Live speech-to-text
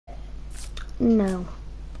No.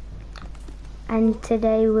 And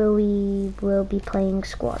today we will be playing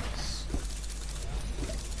squads.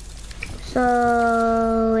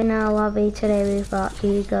 So in our lobby today we've got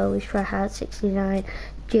Hugo, which for Haks 69,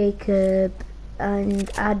 Jacob,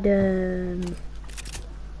 and Adam.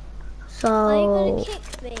 So. Are you gonna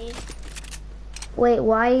kick me? Wait,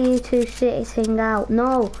 why are you two sitting out?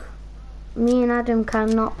 No, me and Adam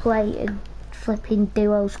cannot play a flipping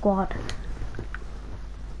duo squad.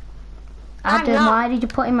 Adam, why did you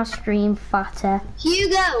put in my stream, fatter?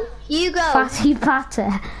 Hugo! Fatty fatter.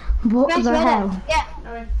 What Press the ready. hell? Yeah.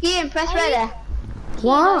 Ian, press ready.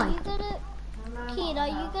 Why? Keen, are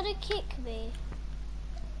you gonna kick me?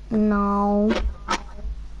 No.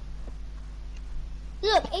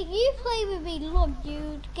 Look, if you play with me long,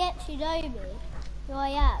 you'd get to know me, who I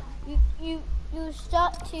am. You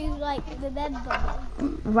start to like remember me.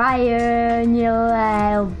 Ryan,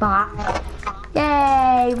 you're back.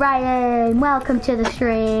 Yay, Ryan, welcome to the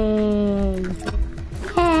stream.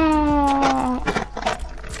 Yeah.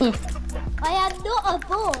 I am not a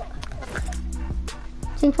bot.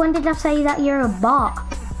 Since when did I say that you're a bot?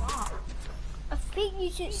 I think you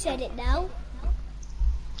should said it now.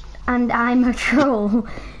 And I'm a troll.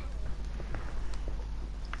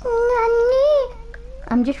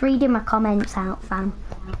 I'm just reading my comments out, fam.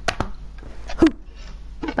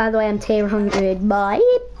 By the way, I'm tier 100. Bye.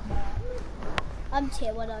 I'm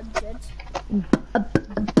tier 100.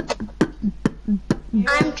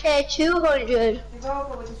 I'm tier 200.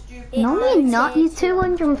 No, you're not. You're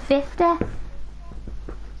 250.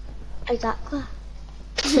 Exactly.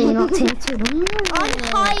 So you're not tier 200. I'm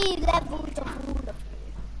high levels of all of you.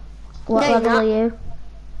 What No, level are you?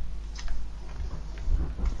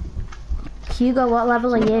 Hugo, what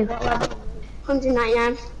level are you?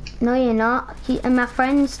 199. No, you're not. And my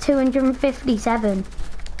friend's 257.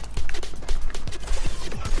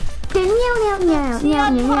 See,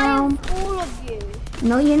 I'm high of all of you.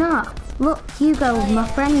 No, you're not. Look, Hugo, my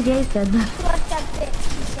friend Jacob. Plus I'm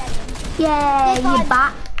 57. Yay, you're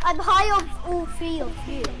back. I'm high of all three of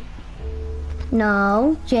you.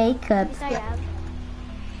 No, Jacob. Yes, I am.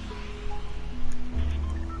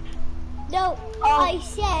 No, I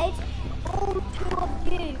said all two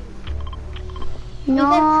of you.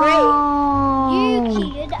 No. You,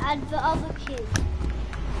 Keegan, and the other kid.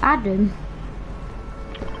 Adam.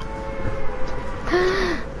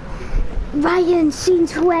 Ryan,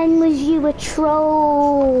 since when was you a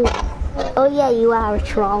troll? Oh yeah, you are a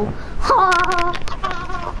troll.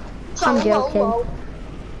 I'm joking.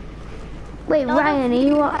 Wait, Ryan, are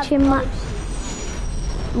you watching my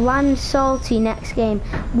Land Salty next game?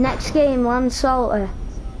 Next game, Land Salter.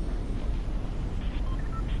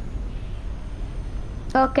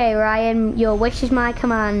 Okay, Ryan, your wish is my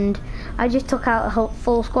command. I just took out a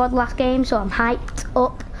full squad last game, so I'm hyped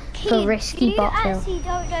up for risky bot kill. You actually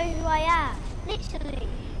don't know who I am, literally.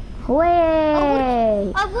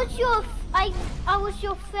 Way! I was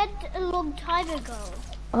your friend a long time ago.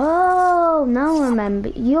 Oh, now I remember.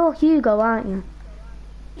 You're Hugo, aren't you?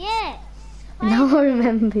 Yes. Now I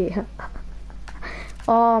remember you.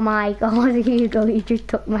 Oh my god, Hugo, you just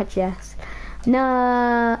took my chest.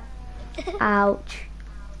 No. Ouch.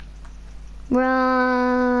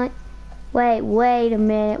 Right. Wait a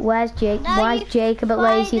minute. Where's Jake? No, Why is Jacob at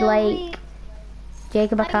Lazy finally- Lake?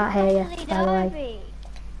 Jacob, I can't hear you, by the way.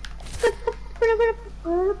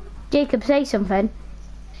 Jacob, say something.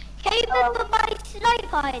 Can you remember my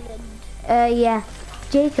Snipe Island? Yeah.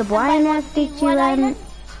 Jacob, why on my earth did 1v1 you, island?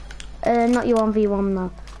 not your 1v1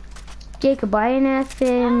 though. Jacob, why on earth,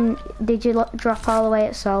 did you drop all the way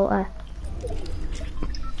at Salter?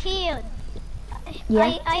 Kian.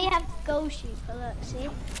 Yeah? I have gold shoes, but look, see?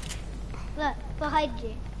 Look, behind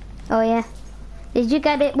you. Oh yeah. Did you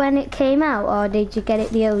get it when it came out, or did you get it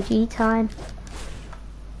the OG time?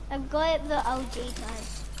 I've got it the OG time.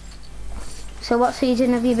 So what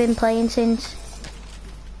season have you been playing since?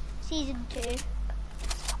 Season 2.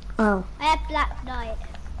 Oh. I have Black Knight.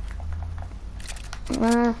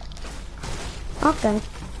 Okay.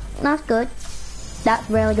 That's good. That's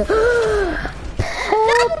really good.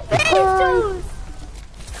 Double pistols!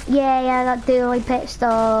 Yay, I got dueling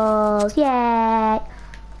pistols. Yay.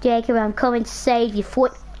 Jacob, I'm coming to save you.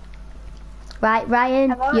 Foot. Right,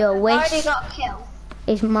 Ryan, your wish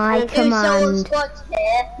is my command.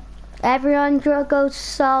 Everyone go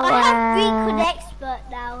solo. I have Recon Expert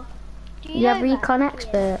now. Do You have know that? Recon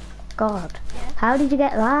Expert? God. Yeah. How did you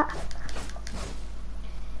get that?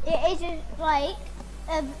 It isn't like,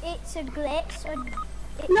 it's a glitch.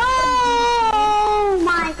 No! Oh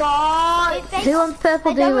my god! Who wants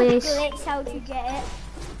purple doolies? Glitch how to get it.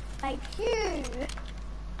 Like you.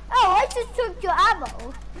 Oh, I just took your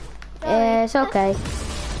ammo. It's okay.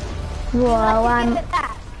 Well,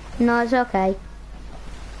 No, it's okay.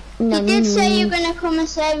 No, you did say you're gonna come and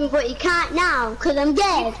save me, but you can't now, because I'm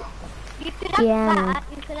dead. You could have that.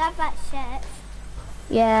 You could have that set.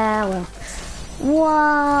 Yeah, well.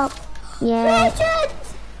 What? Yeah. Legend!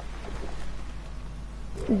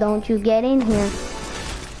 Don't you get in here.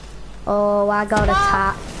 Oh, I got a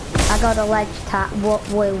tap. I got a ledge tap. What?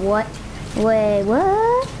 Wait, what? Wait,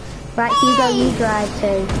 what? Right, Hugo, you drive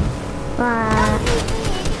too.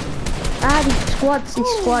 These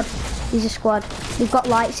squads, These are squad. They've got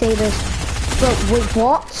lightsabers. Bro, wait,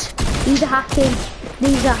 what? These are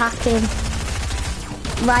hacking.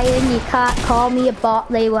 Ryan, you can't call me a bot,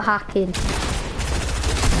 they were hacking.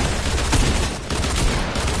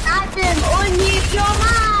 Adam, unmute your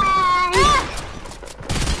mind!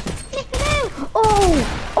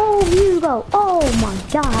 Oh, Hugo. Oh my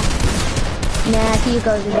god. Nah,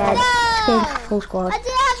 Hugo's dead. No! Full squad. I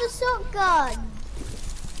didn't have a shotgun.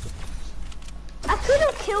 I could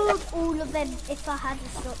have killed all of them if I had a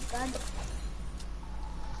shotgun.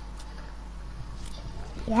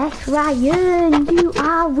 Yes, Ryan, you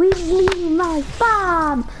are with me, my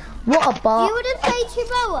fam. What a bot. You would have played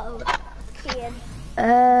tomorrow,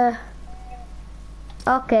 Kian.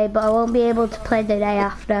 Okay, but I won't be able to play the day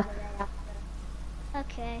after.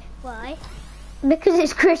 Okay, why? Because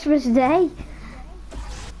it's Christmas Day.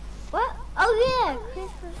 What? Oh yeah,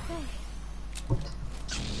 Christmas Day.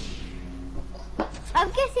 I'm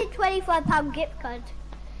guessing £25 gift card.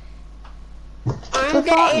 I'm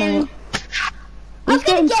getting... He's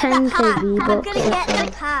getting 10k I'm V-Bucks. gonna get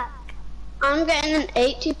the pack. I'm getting an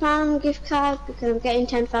 £80 gift card because I'm getting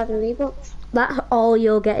 10,000 V-Bucks. That's all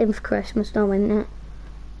you're getting for Christmas though, isn't it?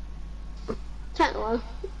 Technically.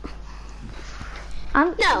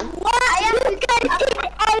 No. What? I am getting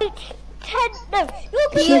 8, 10, no.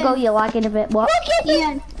 Hugo, you're lagging a bit. What?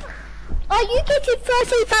 Yeah. Are you getting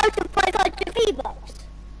 30,500 V-Bucks?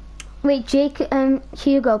 Wait, Jake,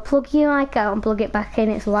 Hugo, plug your mic out and plug it back in.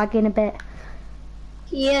 It's lagging a bit.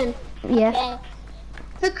 Ian, Yeah. Okay.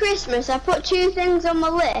 for Christmas I put 2 things on my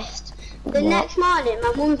list. The What? next morning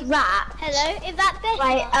my mum's wrapped Hello, is that better?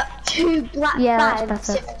 like 2 black Yeah, bags that's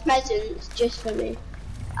of better. presents just for me.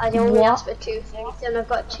 I only What? asked for 2 things and I've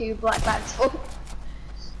got 2 black bags full.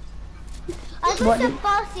 I got What? some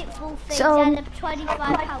basketball things So- and a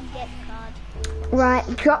 £25 gift card.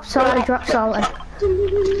 Right, drop salty, drop salty.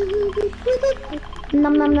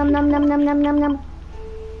 Num num num num num num num num num.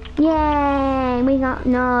 Yay! We got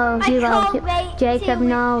no. I Hugo, can't wait Jacob, till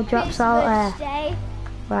no, drop Christmas salty. Day.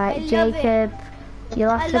 Right, I love Jacob, you'll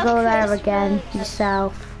have I to love go there Christmas. again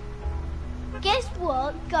yourself. Guess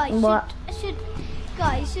what, guys? What? Should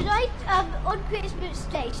I on Christmas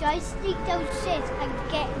Day should I sneak downstairs and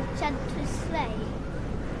get Santa's sleigh?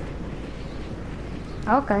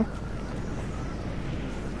 Okay.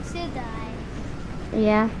 Should I?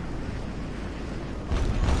 Yeah.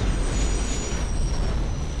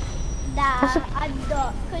 Nah, That's I'm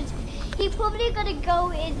not, because he's probably gonna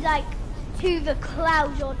go in like to the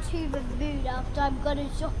clouds or to the moon after I'm gonna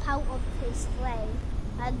jump out of his sleigh,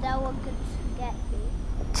 and no one can get me.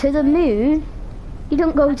 To the moon? You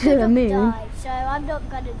don't go to the moon. Die, so I'm not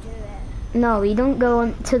gonna do it. No, you don't go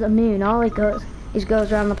on to the moon. All he goes is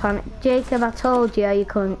goes around the planet. Jacob, I told you you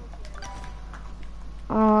couldn't.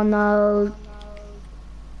 Oh no.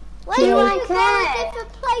 Well, You you don't want to go care. a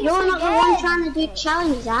different place You're not the again. one trying to do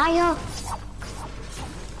challenges, are you?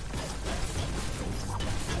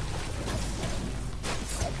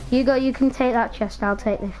 Hugo, you can take that chest. I'll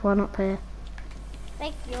take this one up here.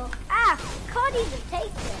 Thank you. Ah, can't even take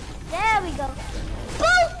it. There we go.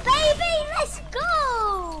 Boom, baby, let's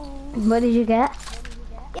go. What did you get?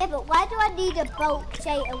 Yeah, but why do I need a boat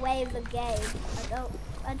straight away in the game?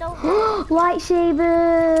 I don't know. Lightsabers!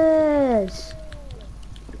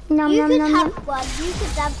 Nom You nom could nom have nom. one. You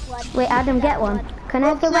could have one. Wait, Adam, get one. Can I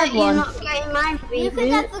have the Looks red like you're one? not getting my You could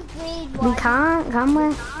reboot. have the green one. We can't, can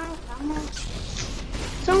we?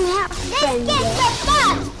 It's only half Let's get the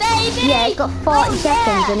bus, baby. Yeah, it's got 40 Oh, seconds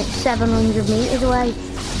yeah. and it's 700 meters away.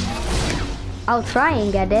 I'll try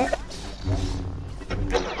and get it.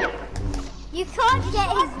 You can't get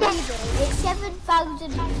his reboot. It's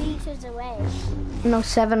 7,000 meters away. No,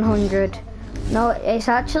 700. No, it's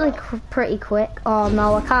actually pretty quick. Oh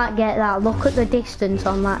no, I can't get that. Look at the distance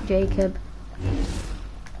on that, Jacob.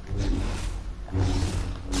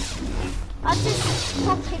 I'm just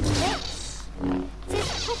popping bits.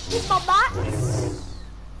 Just popping my max.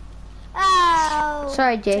 Oh.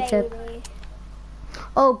 Sorry, Jacob. Baby.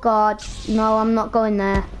 Oh god, no, I'm not going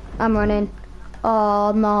there. I'm running.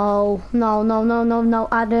 Oh no, no, no, no, no, no,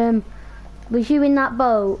 Adam. Was you in that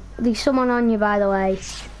boat? There's someone on you, by the way.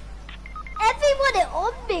 got it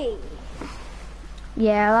on me.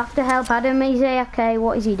 Yeah, I'll have to help Adam. He's AFK.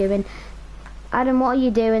 What is he doing? Adam, what are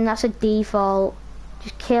you doing? That's a default.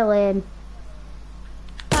 Just kill him.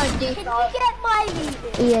 Can you get my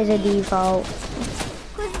leader? He is a default.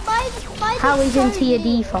 How is into your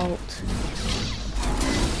default?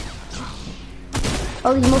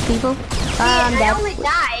 Oh, there's more people. I only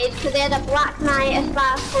died because they had a black knight, a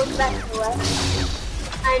sparkle specialist,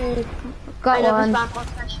 and another sparkle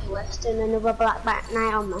specialist, and another black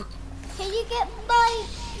knight on there. Can you get my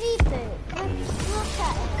reboot? Look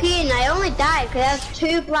at it. Keen, I only died because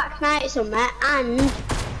there's 2 black knights on there and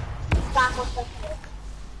sparkle specialist.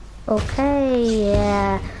 Okay,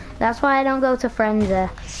 yeah. That's why I don't go to Frenzy.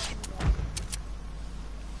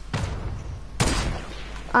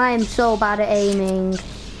 I am so bad at aiming.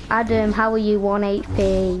 Adam, how are you 1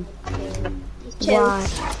 HP? He's 2. Why?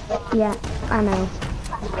 Yeah, I know.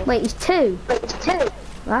 Wait, he's 2? Well,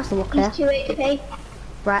 that's lucky. He's 2 HP.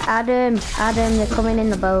 Right, Adam, they're coming in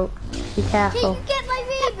the boat. Be careful. Can you get my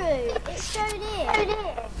reboot? It's so near.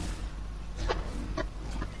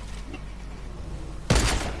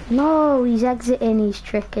 No, he's exiting, he's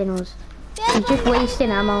tricking us. He's just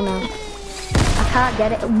wasting ammo now. I can't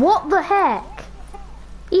get it. What the heck?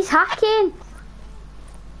 He's hacking.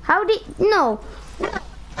 How did... No.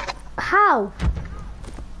 How?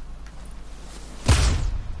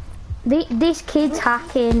 This kid's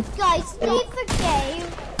hacking. Guys, stay for game.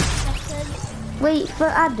 Wait for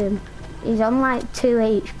Adam. He's on like 2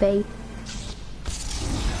 HP.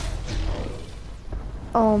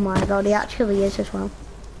 Oh my god, he actually is as well.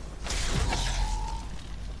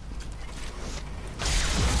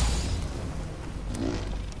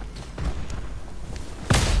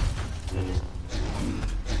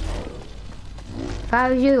 If I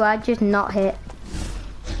was you, I'd just not hit.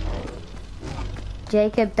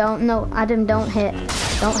 Jacob, don't, no, Adam, don't hit.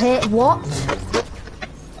 Don't hit, what?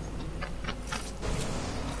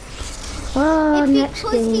 Oh, next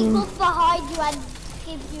game. If he puts people behind you and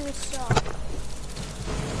gives you a shot.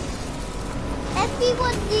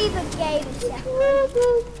 Everyone leave a game a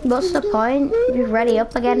second. What's the point? Just ready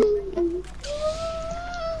up again.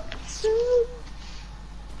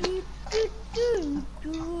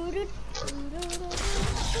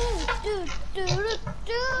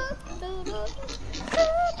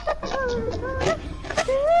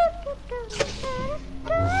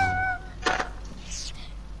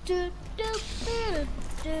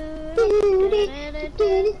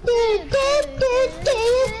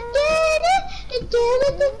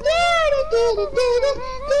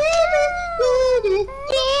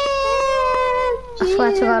 I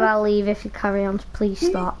swear to God, I'll leave if you carry on. Please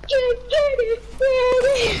stop.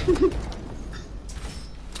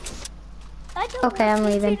 Okay, I'm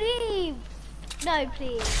leaving. Leave. No,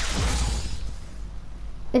 please.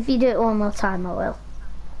 If you do it one more time, I will.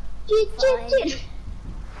 Fine.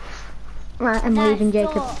 Right, I'm leaving,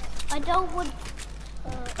 Jacob. I don't want...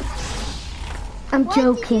 I'm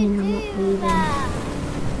joking, I'm not leaving. That?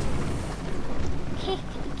 Kick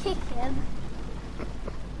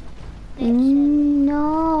him.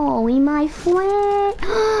 No, he my friend.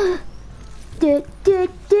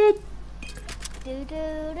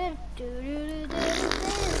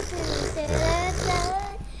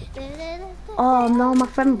 Oh no, my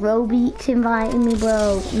friend Robeek's inviting me,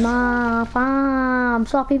 bro. Nah, fam,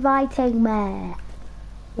 stop inviting me.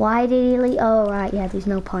 Why did he leave? Oh right, yeah, there's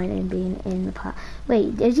no point in being in the park.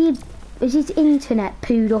 Wait, is his internet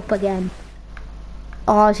pooed up again?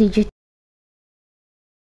 Or is he just...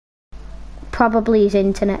 Probably his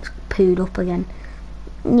internet's pooed up again.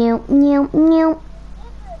 Meow, meow, meow.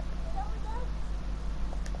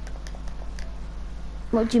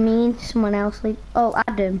 What do you mean? Someone else leave? Oh,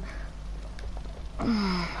 Adam.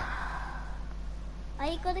 Are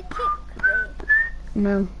you gonna kick me?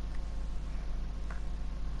 No.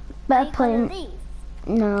 Better playing.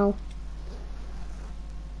 No.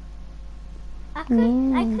 I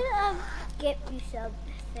could get you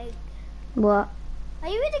something. What? Are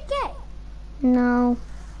you in a game? No.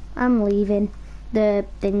 I'm leaving the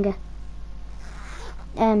dinger.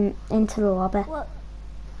 Into the lobby. What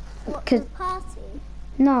the party?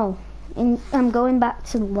 No. I'm going back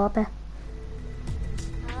to the lobby.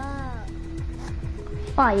 Ah.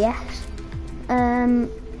 Oh yes.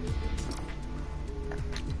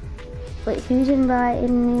 Wait, who's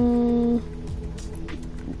inviting me?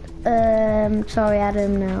 Sorry,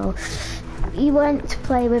 Adam, no. He went to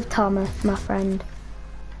play with Thomas, my friend.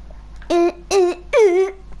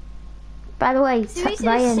 By the way,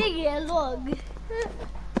 Ryan. Sing it along.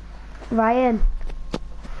 Ryan.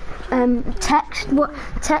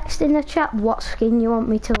 Text in the chat what skin you want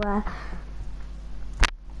me to wear.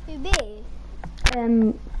 Who, me?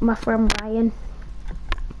 My friend Ryan.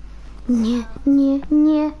 Yeah, yeah,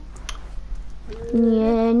 yeah.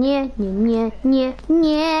 Yeah, yeah, yeah, yeah,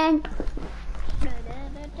 yeah.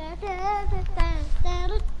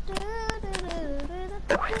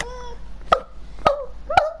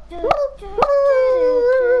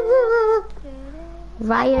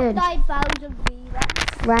 Ryan. 9,000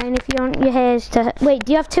 V-Bucks. Ryan, if you want your hairs to... Wait,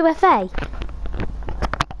 do you have 2FA?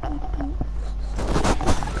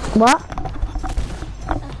 What?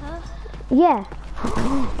 Yeah.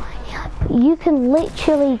 You can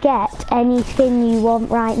literally get any skin you want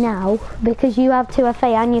right now because you have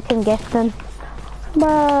 2FA and you can gift them.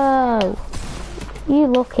 Whoa. You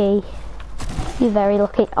lucky. You're very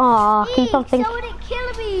lucky. Aw, keep on thinking. Someone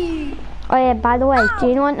kill me. Oh yeah, by the way, do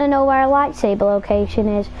you want to know where a lightsaber location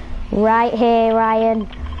is? Right here, Ryan.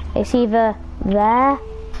 It's either there,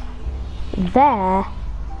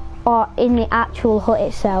 or in the actual hut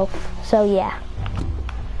itself. So yeah.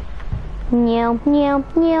 Meow, meow,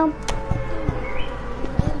 meow.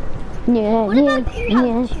 Yeah, What yeah, about you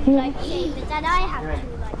yeah, have two yeah. lightsabers and I have two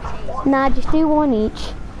lightsabers? Nah, just do one each.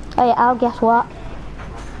 Oh yeah, I'll guess what?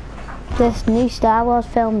 This new Star Wars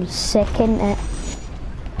film's sick, isn't it?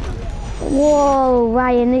 Whoa,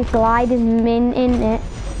 Ryan, this glider's mint, isn't it?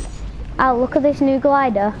 Oh, look at this new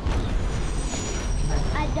glider.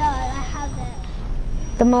 I know, I have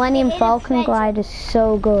it. The Millennium It is Falcon legend. glider's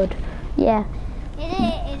so good. Yeah. It is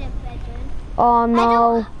in a bedroom. Oh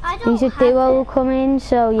no, I don't there's a have duo it. coming,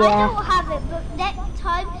 so I yeah. don't have it, but next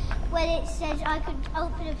time when it says I could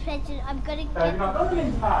open a present, I'm gonna get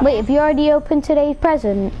it. Wait, have you already opened today's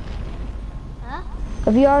present? Huh?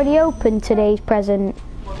 Have you already opened today's present?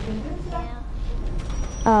 Yeah.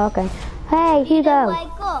 Oh, okay. Hey, here you know go. what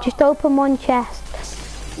I got? Just open one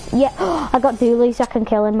chest. Yeah, I got Dooley's, I can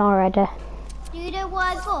kill him already. Do you know what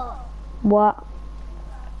I got? What?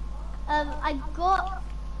 I got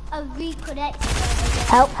a reconnect.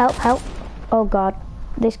 Help, help, help. Oh god,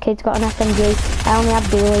 this kid's got an SMG. I only have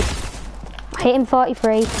Dooley's. Hit him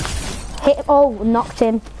 43. Hit, oh, knocked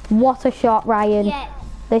him. What a shot, Ryan. Yes.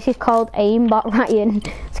 This is called aimbot, Ryan.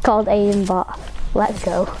 It's called aimbot. Let's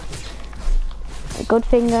go. Good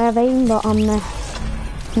thing I have aimbot on there.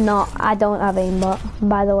 No, I don't have aimbot.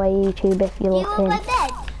 By the way, YouTube, if you're Do you want my looking.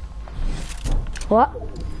 bed? What?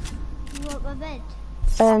 You want my bed?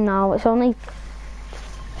 No, it's only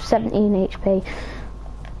 17 HP.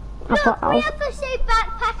 I thought I Look, we was... have the same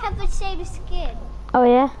backpack and the same skin. Oh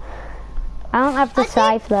yeah? I don't have the I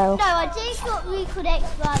scythe did- though. No, I did got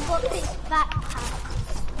reconnect, but I got this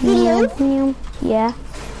backpack. Meow, meow. Yeah.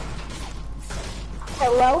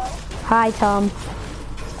 Hello? Hi, Tom.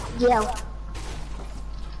 Yo.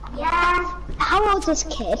 Yeah. How old's this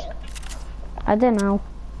kid? I don't know.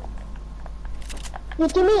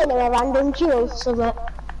 Did you meet him in a random duel or something?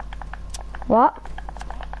 What?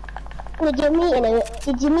 Did you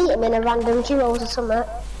meet him in a random duel or something?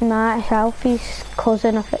 Nah, it's Alfie's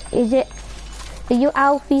cousin. Is it? Are you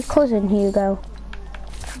Alfie's cousin, Hugo?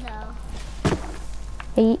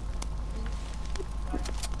 No.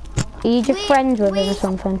 Are you just friends with him or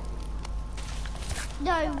something?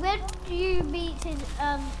 No, when you meet in,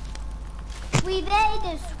 we met in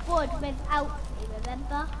a squad with Alfie,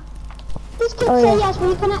 remember? This kid Oh, say yeah. he has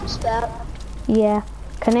recon expert. Yeah.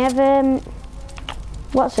 Can I have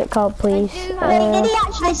what's it called, please? I do have- Did he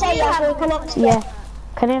actually say he has recon expert? Yeah.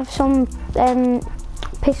 Can I have some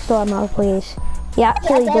pistol ammo, please? He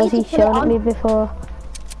actually Yeah, does. you He's can put it shown it on. me before.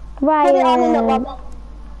 Put it on in the Ryan. one.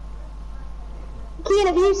 Kian,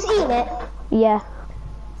 have you seen it? Yeah.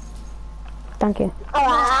 Thank you. Alright,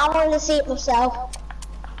 I want to see it myself.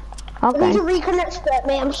 If Okay. he's a recon expert,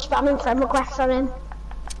 mate, I'm spamming friend requests on him.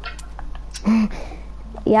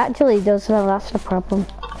 He actually does, so that's the problem.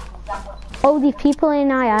 Oh, the people in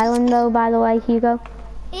High Island though, by the way, Hugo.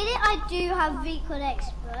 In it, I do have recon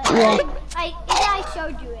expert. Yeah. I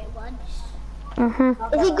showed you it once.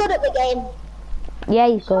 Is he good at the game? Yeah,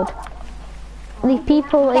 he's good. The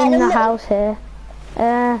people in the house here.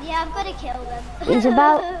 Yeah, I'm gonna kill them.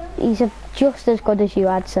 He's just as good as you,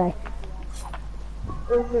 I'd say.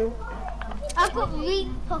 I've got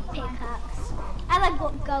Reaper pickaxe. And I've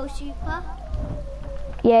got Go Super.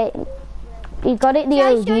 Yeah, he got it the Can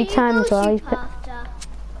I show OG you time Go as well. Super after?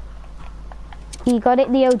 He got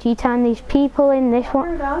it the OG time. These people in this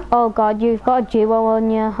one. Oh God, you've got a duo on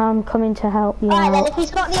you. I'm coming to help you Alright then, out. if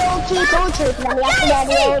he's got the OG gold trooper, then he has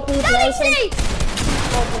to wear the OG blazing. Galaxy!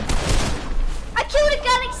 I killed a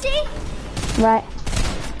galaxy! Right.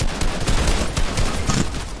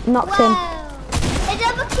 Knocked him. Wow.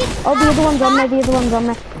 Another kid. Oh, the other one's on there. The other one's on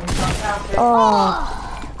there.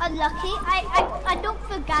 Oh. Unlucky. I knocked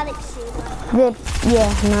the galaxy.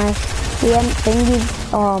 Yeah, nice. We haven't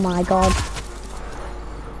thingied. Oh my god.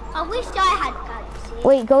 I wish I had galaxy.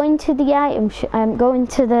 Wait, go into the item. Go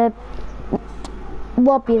into the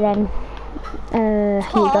lobby then. Here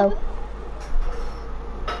you go.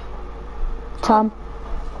 Tom.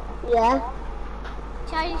 Yeah.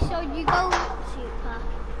 Shall I show you go, Super?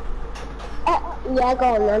 Yeah, go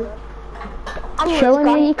on then. Show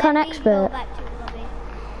him Recon Expert. Go back to the lobby.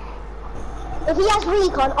 If he has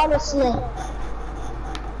recon, honestly.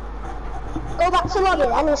 Go back to lobby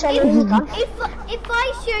then and show me recon. If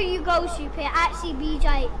I show you go, Super, it actually means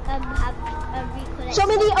I have recon Expert. Show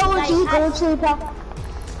me the OG gold trooper.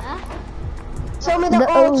 Huh? Show me the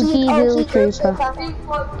OG gold trooper.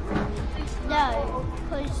 No,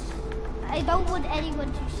 because I don't want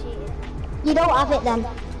anyone to see it. You don't have it then.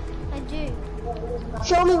 I do.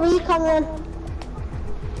 Show me recon then.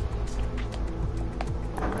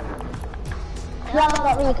 You haven't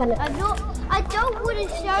got recon. I don't want to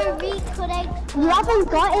show recon Expert. You haven't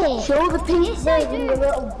got it. Show the pink bird in your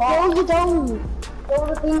little box. No, you don't. Show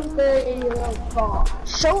the pink bird in your little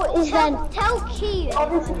box. Show it is then. Tell Kian.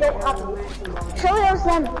 Obviously don't have it. Show it us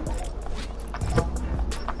then.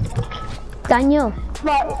 Daniel.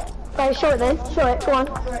 Right, show it then. Show it, go on.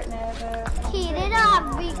 Kian, they don't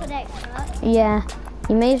have recon Expert. Yeah.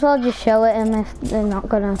 You may as well just show it him if they're not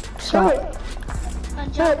gonna stop. Show it. I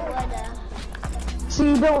don't wanna. So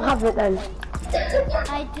you don't have it then?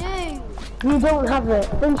 I do. You don't have it.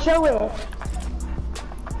 Then show it.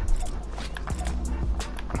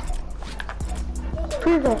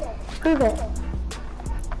 Prove it. Prove it.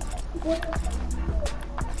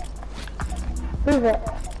 Prove it.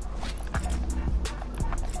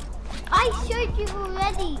 I showed you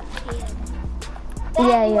already, Kian.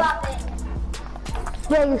 Yeah.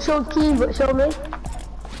 Yeah, you showed Key, but show me.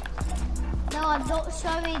 No, I'm not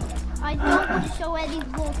showing. I don't want to show any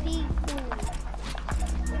more people.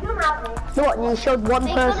 What, you showed one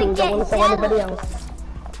They're person, you don't want to show anybody jealous. else.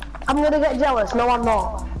 I'm gonna get jealous, no I'm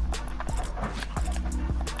not.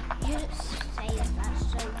 You just say that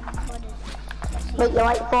so you want to see. Wait, you're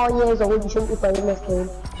like 4 years old, you shouldn't be playing this game.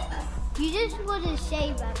 You just want to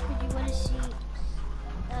say that because you want to see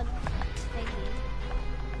thingy.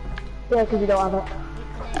 Yeah, because you don't have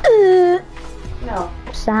it. No.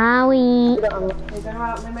 Sorry. You don't have it. You're gonna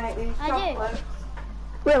help me make these I do. chocolates?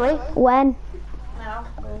 Really? When? No,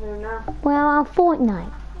 we'll do now. Well, our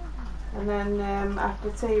fortnight. And then after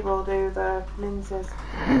tea we'll do the minces.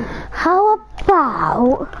 How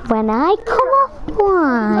about when I come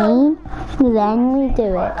offline, then we do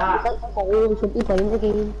it. Like 4, you should be playing the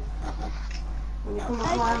game. When you come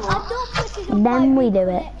offline, I'm what? not putting on Then my we do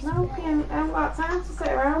recon it. Expert. No, Kim, I haven't got time to sit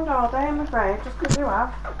around all day, I'm afraid, just because you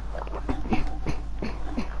have.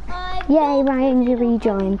 Yay, Ryan, you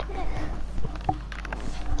rejoined.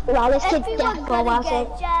 Well, let's take Everyone's death for a while, gonna get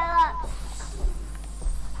so. jealous.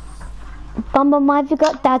 Bum Bum, why have you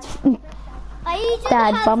got Dad's... I even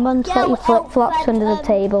Dad, have Bum Bum's got your girl flip-flops outfit, under the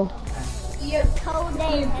table.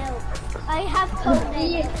 Codename help. I have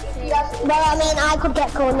codename help. Well, I mean, I could get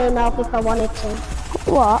codename help if I wanted to.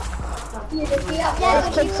 What? Yeah,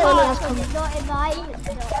 but kids you only are, have 'cause it's not in my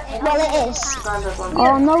inventory. Well, it is.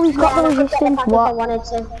 Oh no, he's got the I could get it resistance. back if I What? wanted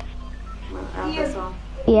to. This one.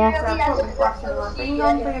 Yeah. So I put my flash in one. Bring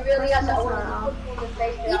on for your Christmas now.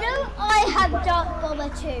 You know, I have Dark Bomber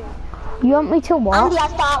too. You want me to And what? he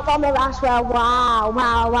has Dark Bomber as well.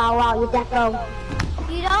 Wow, you definitely.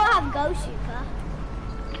 You don't have Ghost Super.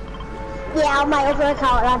 Yeah, on my other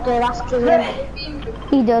account I do, that's true.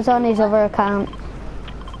 He does on his other account.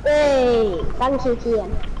 Hey, thank you,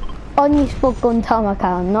 Kian. On your Spud Gun Tom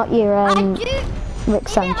account, not your I do. Rick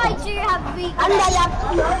I Sanchez. do have Recon. And I have.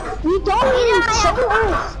 You don't need to show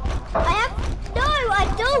us. I have. No, I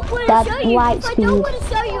don't want That's to show you. light If I speed. don't want to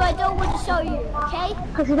show you, I don't want to show you. Okay?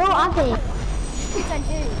 Because you don't have it. Yes, I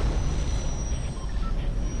do.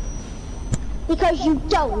 Because you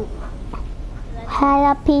don't.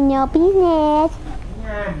 Jalapeno business.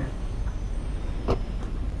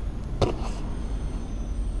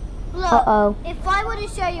 Look, Uh-oh. if I want to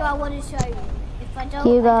show you, I want to show you. If I don't,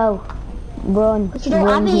 Hugo, run, But you don't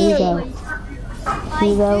run, have it. Hugo. I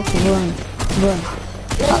Hugo, do. run.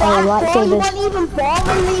 You lightsabers. weren't even born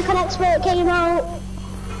when the Recon Expert came out.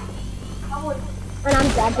 And I'm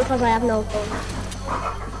dead because I have no phone.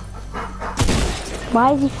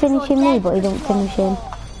 Why is he finishing me, but he don't finish him?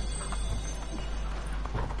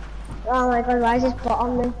 Oh my god, why is this bot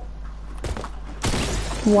on me?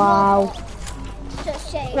 Wow. So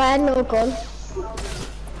shame. I had no gun.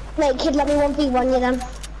 Wait, kid, let me 1v1 you then.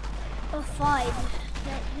 Oh, fine.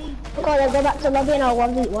 Let me. Go on, go back to lobby and I'll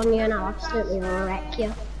 1v1 you and I'll absolutely wreck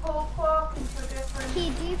you.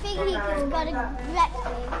 Kid, do you think he can go to wreck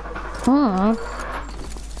me?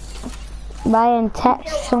 Ryan,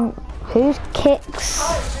 text some. Who's Kicks?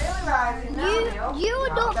 You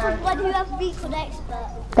are not the one who has Recon Expert.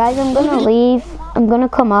 Guys, I'm gonna leave. I'm gonna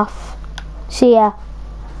come off. See ya.